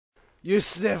You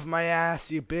sniff my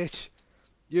ass, you bitch.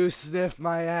 You sniff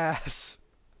my ass.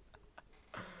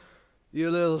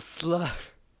 You little slut.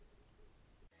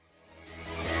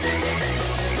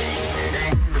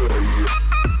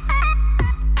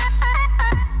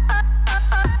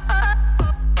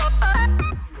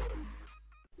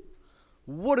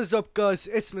 What is up, guys?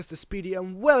 It's Mr. Speedy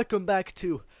and welcome back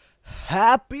to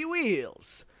Happy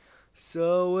Wheels.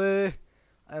 So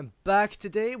I'm back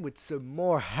today with some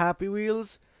more Happy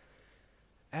Wheels.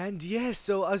 And yeah,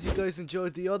 so as you guys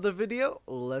enjoyed the other video,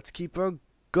 let's keep on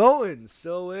going.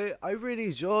 So I really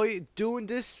enjoy doing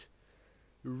this.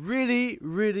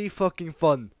 Really fucking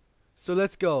fun. So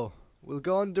let's go. We'll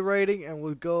go on the rating and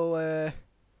we'll go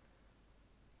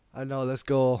I know, let's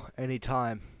go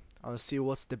anytime. I want to see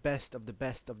what's the best of the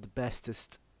best of the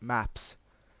bestest maps.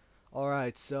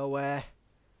 Alright, so the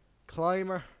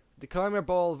Climber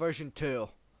Ball version 2.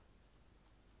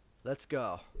 Let's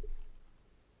go.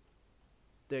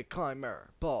 The Climber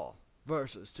Ball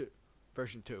version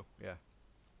 2, yeah.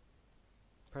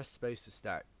 Press space to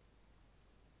start.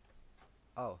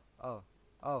 Oh,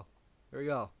 here we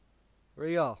go.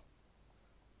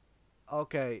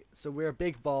 Okay, so we're a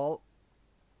big ball.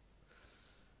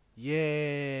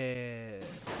 Yeah.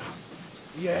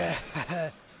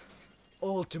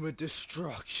 Ultimate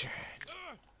destruction.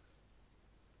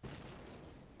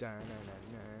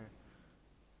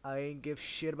 I ain't give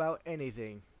shit about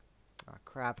anything. Ah,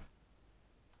 crap.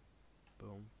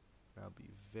 Boom. Now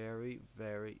be very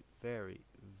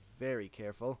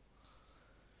careful.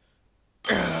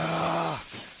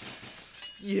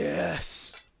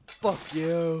 Yes. Fuck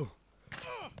you.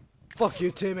 Fuck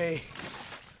you, Timmy.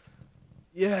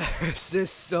 Yes, this is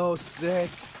so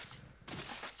sick.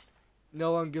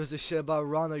 No one gives a shit about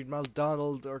Ronald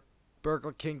McDonald or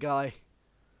Burger King guy.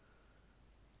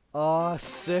 Aw,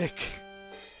 sick.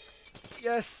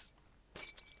 Yes.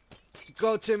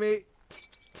 Go, Timmy.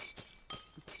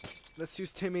 Let's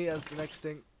use Timmy as the next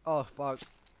thing. Oh, fuck.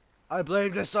 I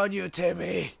blame this on you,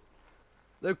 Timmy.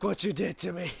 Look what you did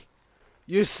to me.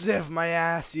 You sniffed my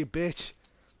ass, you bitch.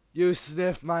 You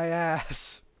sniffed my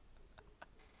ass.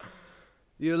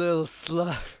 You little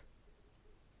slut.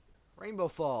 Rainbow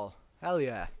Fall. Hell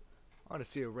yeah. I want to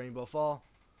see a rainbow fall.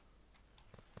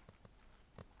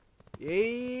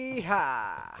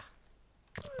 Yeehaw.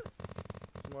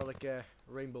 It's more like a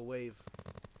rainbow wave.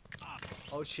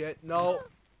 Oh shit, no.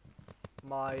 So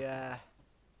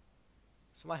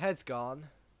my head's gone.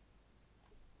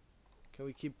 Can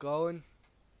we keep going?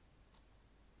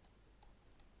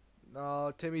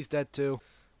 No, Timmy's dead too.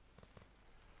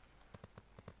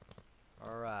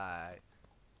 Alright.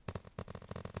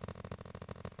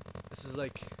 This is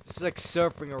like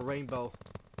surfing a rainbow.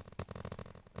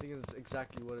 I think that's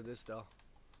exactly what it is though.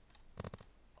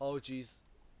 Oh jeez.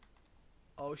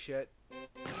 Oh shit.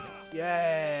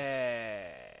 Yeah.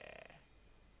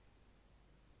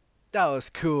 That was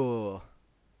cool.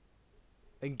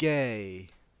 And gay.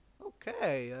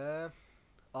 Okay,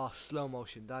 oh, slow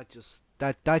motion. That just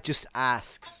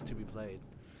asks to be played.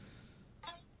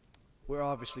 We're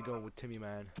obviously going with Timmy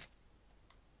Man.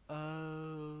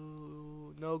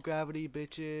 Oh, no gravity,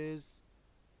 bitches.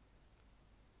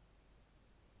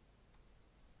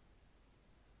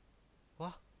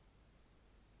 What?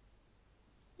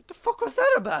 What the fuck was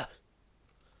that about?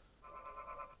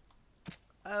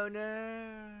 Oh no.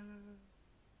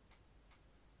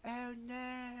 Oh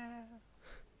no.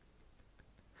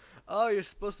 Oh, you're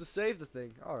supposed to save the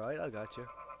thing. Alright, I got you.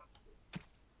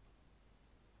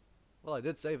 Well, I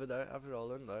did save it there after all,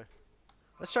 didn't I?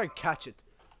 Let's try and catch it.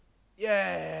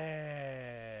 Yeah.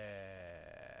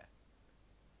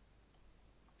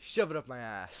 Shove it up my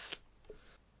ass.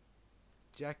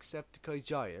 Jacksepticeye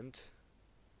Giant.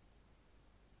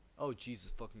 Oh,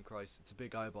 Jesus fucking Christ. It's a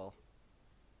big eyeball.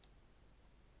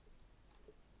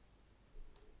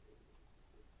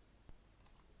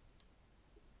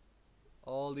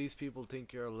 All these people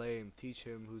think you're lame. Teach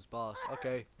him who's boss.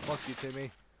 Okay. Fuck you,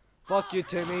 Timmy. Fuck you,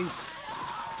 Timmys.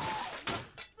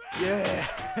 Yeah.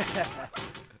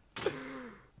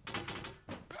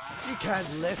 You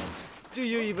can't lift. Do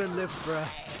you even lift, bruh?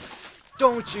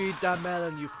 Don't you eat that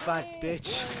melon, you fat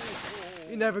bitch.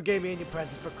 You never gave me any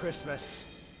present for Christmas.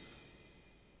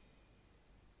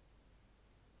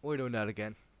 We're doing that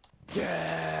again.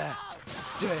 Yeah.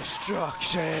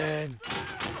 Destruction.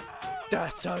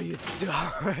 That's how you do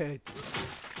it.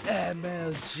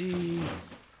 MLG.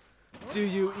 Do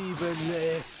you even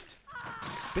lift?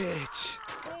 Bitch.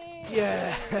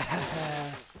 Yeah.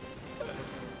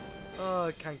 Oh,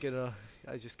 I can't get enough.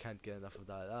 I just can't get enough of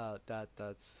that. Oh,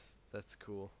 that's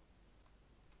cool.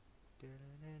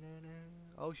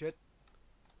 Oh shit.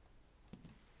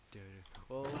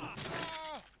 Oh.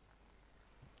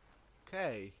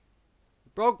 Okay.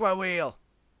 Broke my wheel.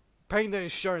 Paying the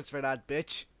insurance for that,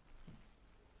 bitch.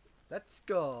 Let's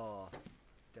go.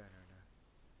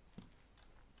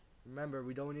 Remember,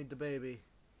 we don't need the baby.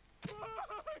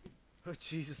 Oh,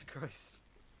 Jesus Christ.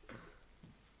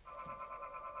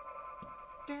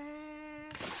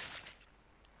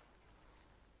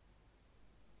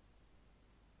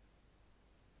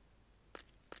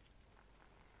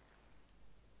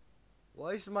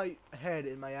 Why is my head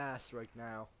in my ass right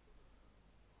now?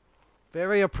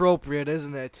 Very appropriate,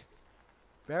 isn't it?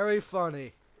 Very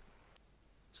funny.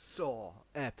 So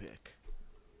epic.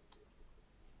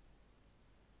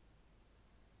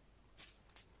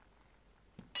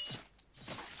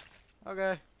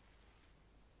 Okay.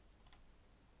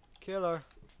 Killer.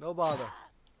 No bother.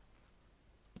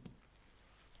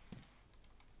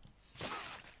 The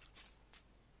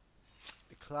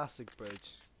classic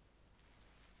bridge.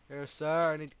 Here,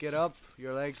 sir, I need to get up.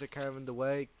 Your legs are carving the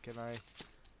way. Can I?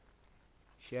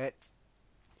 Shit.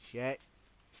 Shit.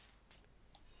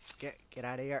 Get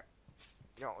out of here.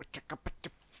 No, check up.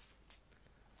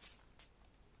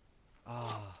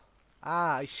 Ah.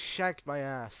 Ah, I shanked my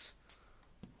ass.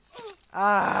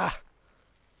 Ah.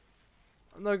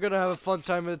 I'm not gonna have a fun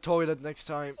time in the toilet next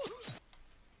time.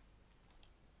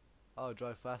 Oh,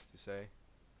 drive fast, you say?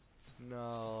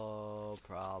 No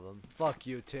problem. Fuck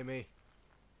you, Timmy.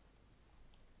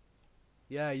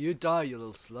 Yeah, you die, you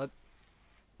little slut.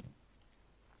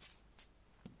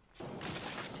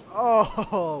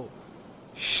 Oh,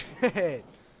 shit.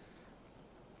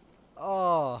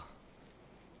 Oh.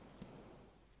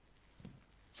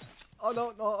 Oh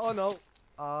no, no, oh no.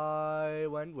 I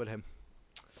went with him.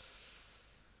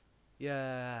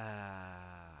 Yeah.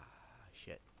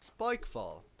 Shit.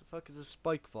 Spikefall. The fuck is a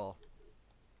spikefall?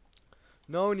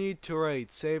 No need to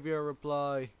raid. Save your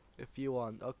reply if you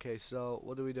want. Okay, so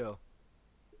what do we do?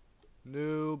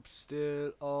 Noob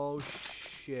still. Oh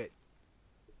shit.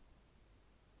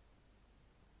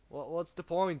 What's the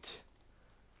point?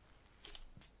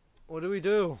 What do we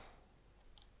do?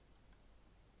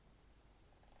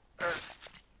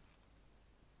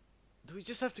 Do we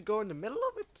just have to go in the middle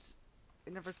of it?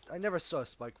 I never saw a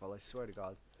spikefall, I swear to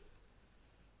God.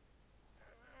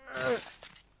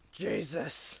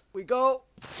 Jesus. We go.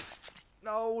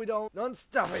 No, we don't.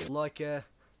 Non-stop it. Like a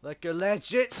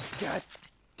legit. God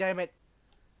damn it.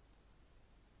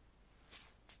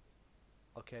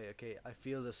 Okay, okay. I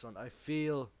feel this one. I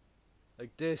feel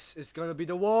like this is gonna be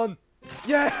the one.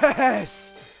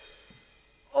 Yes!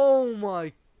 Oh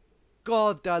my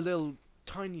God, that little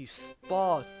tiny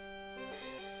spot.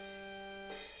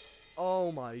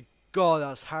 Oh my God,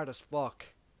 that's hard as fuck.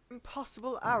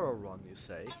 Impossible arrow run, you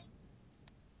say?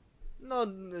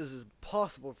 None is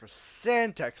possible for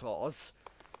Santa Claus.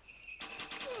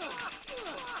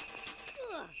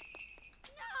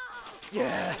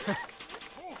 Yeah.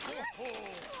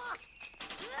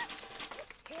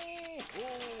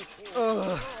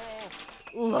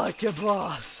 Like a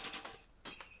boss.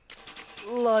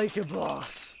 Like a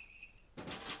boss.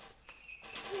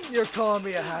 You're calling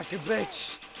me a hacker,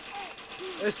 bitch.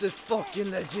 This is fucking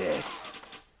legit.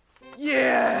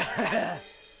 Yeah!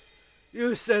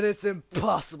 You said it's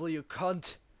impossible, you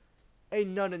cunt. Ain't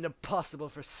nothing impossible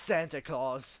for Santa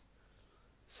Claus.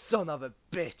 Son of a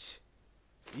bitch.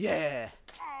 Yeah.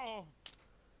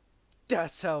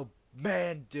 That's how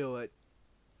men do it.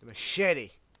 The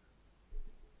machete.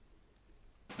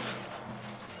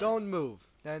 Don't move.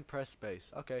 Then press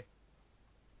space. Okay.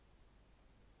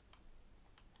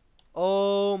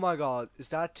 Oh my God. Is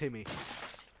that Timmy?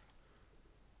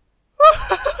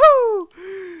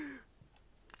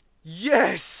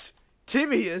 Yes!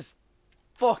 Timmy is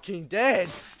fucking dead.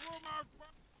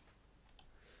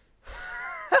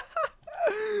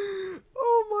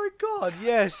 Oh my God,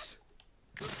 yes.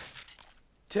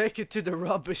 Take it to the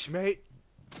rubbish, mate.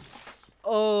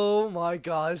 Oh my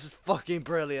God, this is fucking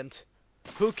brilliant.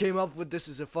 Who came up with this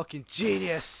is a fucking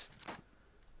genius.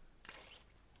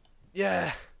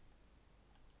 Yeah.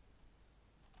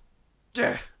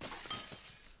 Yeah.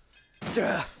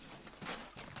 Yeah.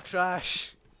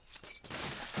 Trash.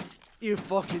 You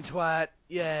fucking twat.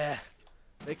 Yeah.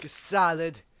 Make a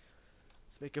salad.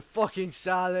 Let's make a fucking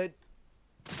salad.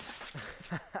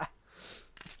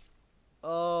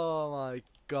 Oh my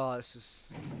God, this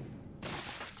is...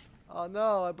 Oh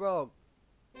no, I broke.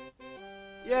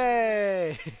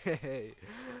 Yay!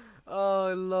 Oh,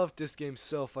 I love this game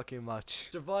so fucking much.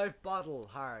 Survive battle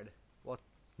hard. What?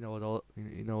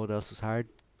 You know what else is hard?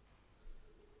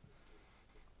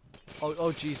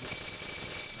 Oh Jesus.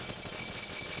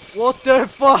 What the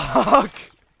fuck?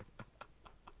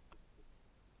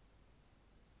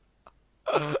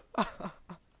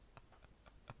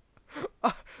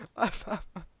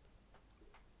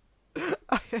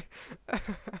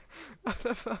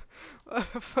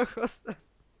 fuck was that?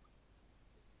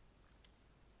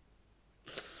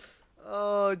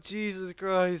 Oh, Jesus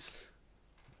Christ.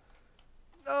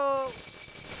 No.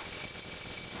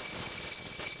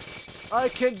 I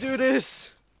can do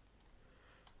this.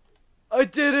 I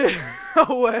did it.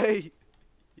 No way.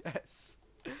 Yes.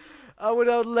 I'm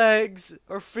without legs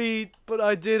or feet, but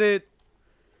I did it.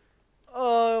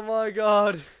 Oh my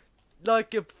god.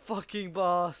 Like a fucking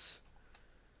boss.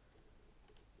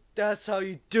 That's how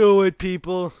you do it,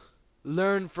 people.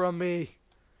 Learn from me.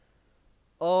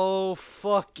 Oh,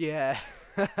 fuck yeah.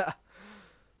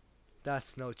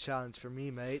 That's no challenge for me,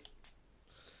 mate.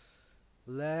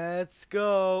 Let's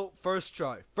go. First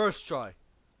try. First try.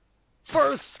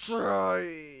 First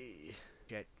try.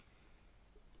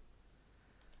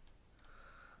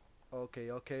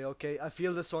 Okay. Okay. I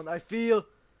feel this one. I feel.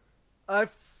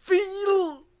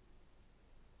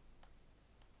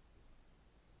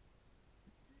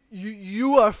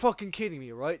 You are fucking kidding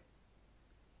me, right?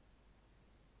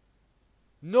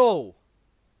 No.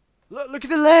 Look at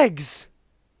the legs.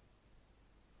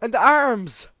 And the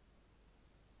arms.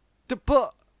 The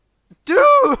butt.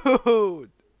 Dude.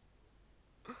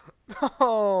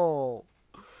 No.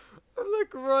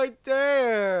 Look right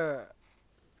there.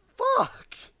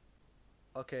 Fuck.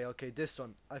 Okay, this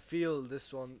one. I feel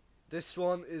this one. This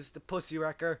one is the pussy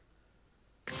wrecker.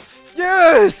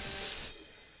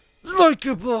 Yes! Like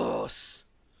a boss.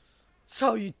 That's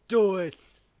how you do it.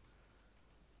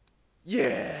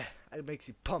 Yeah. It makes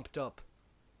you pumped up.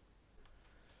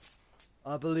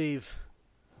 I believe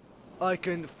I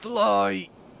can fly.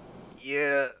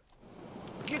 Yeah.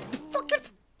 Get the fucking.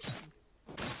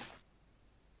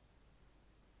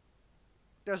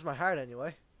 There's my heart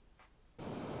anyway.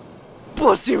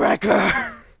 Pussy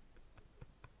wrecker.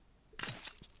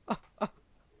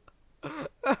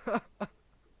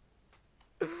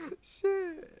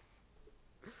 Shit.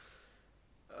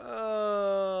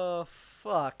 Oh,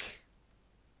 fuck.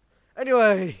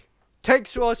 Anyway,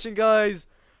 thanks for watching, guys.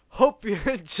 Hope you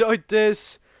enjoyed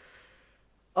this.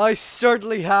 I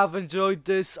certainly have enjoyed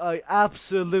this. I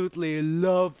absolutely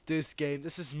love this game.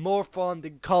 This is more fun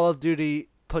than Call of Duty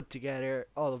put together.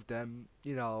 All of them,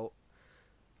 you know.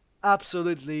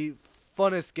 Absolutely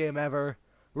funnest game ever.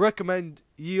 Recommend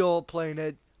you all playing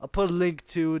it. I'll put a link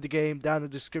to the game down in the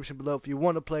description below if you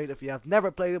want to play it. If you have never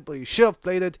played it, but you should have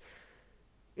played it.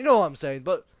 You know what I'm saying.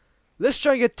 But let's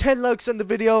try and get 10 likes on the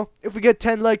video. If we get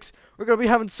 10 likes, we're going to be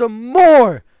having some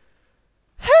more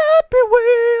Happy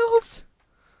Wheels.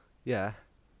 Yeah.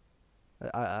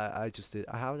 I just did.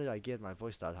 How did I get my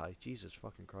voice that high? Jesus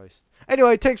fucking Christ.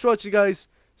 Anyway, thanks for watching, guys.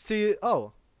 See you.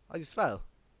 Oh, I just fell.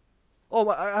 Oh,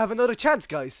 I have another chance,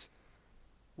 guys.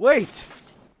 Wait.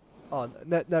 Oh,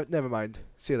 never mind.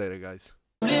 See you later, guys.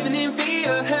 Living in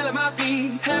fear, hell at my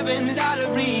feet, heaven is out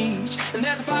of reach. And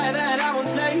there's a fire that I won't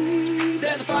slay.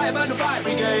 There's a fire but no fire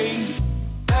brigade.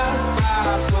 Help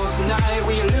our souls tonight,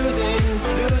 we are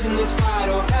losing this fight.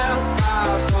 Oh, help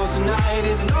our souls tonight,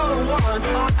 is no one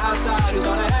on our side who's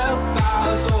gonna